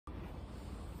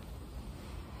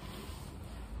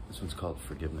This one's called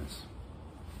Forgiveness.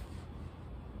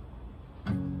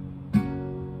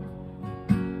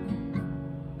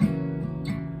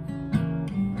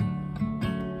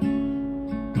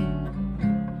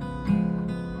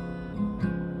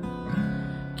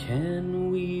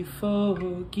 Can we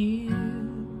forgive?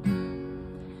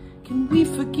 Can we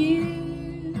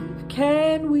forgive?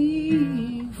 Can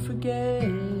we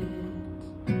forget?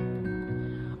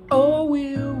 Or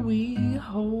will we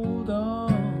hold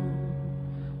on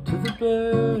to the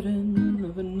burden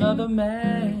of another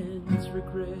man's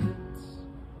regrets?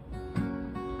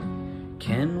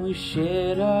 Can we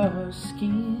shed our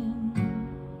skin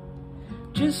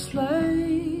just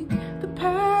like the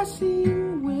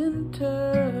passing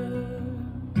winter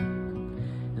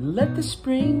and let the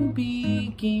spring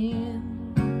begin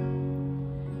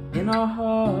in our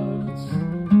hearts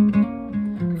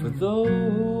for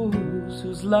those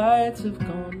whose lights have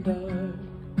gone dark?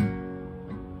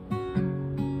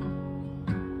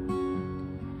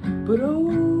 But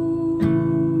oh,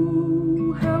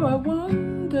 how I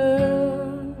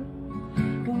wonder,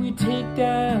 when we take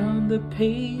down the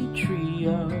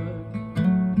patriarch,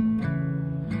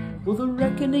 will the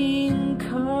reckoning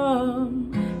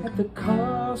come at the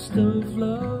cost of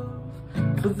love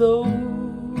for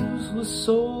those with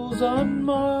souls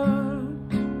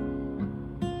unmarked?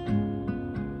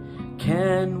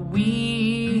 Can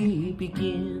we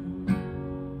begin?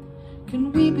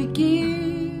 Can we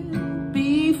begin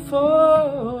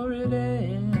before it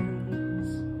ends?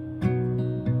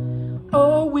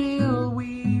 Or will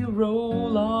we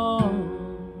roll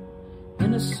on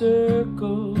in a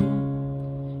circle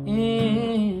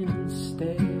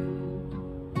instead?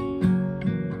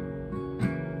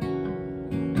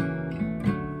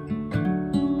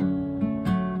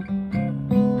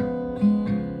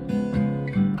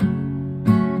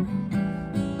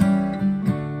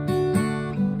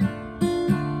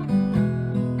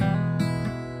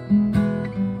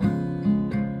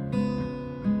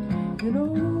 And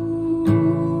oh,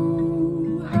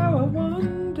 how I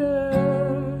wonder,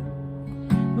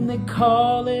 when they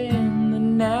call in the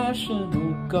National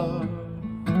Guard,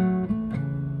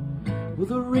 will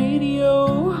the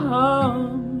radio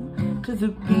hum to the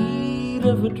beat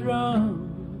of a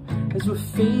drum as we're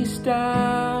face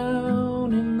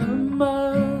down in the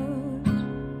mud?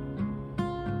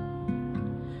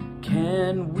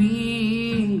 Can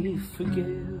we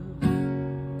forgive?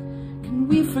 Can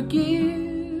we forgive?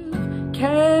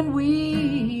 Can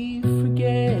we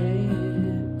forget?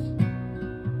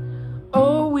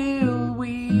 Or will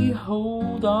we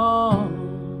hold on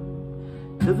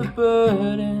to the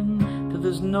burden till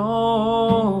there's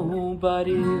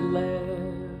nobody left?